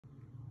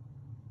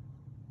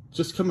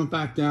just coming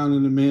back down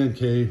in the man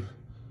cave.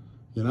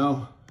 You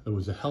know, it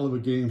was a hell of a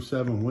Game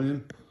 7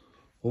 win.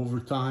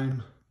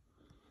 Overtime.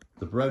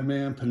 The bread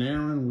man,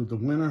 Panarin, with the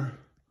winner.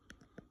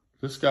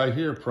 This guy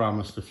here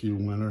promised a few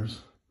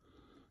winners.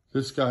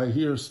 This guy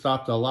here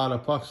stopped a lot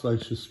of pucks like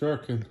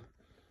shesterkin.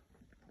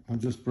 I'm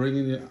just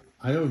bringing it.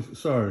 I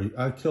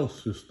kill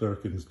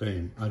shesterkin's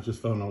name. I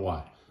just don't know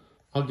why.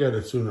 I'll get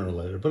it sooner or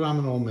later, but I'm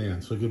an old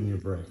man, so give me a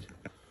break.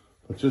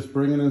 But just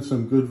bringing in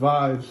some good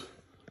vibes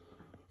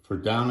for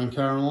down in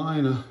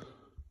Carolina.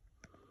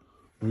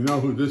 We know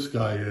who this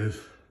guy is.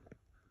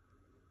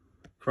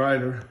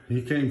 Kreider.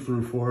 He came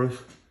through for us.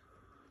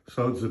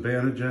 So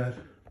zibanejad.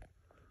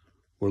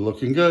 We're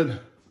looking good.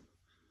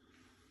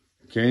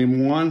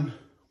 Game 1,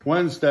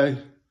 Wednesday.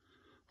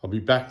 I'll be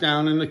back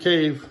down in the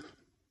cave.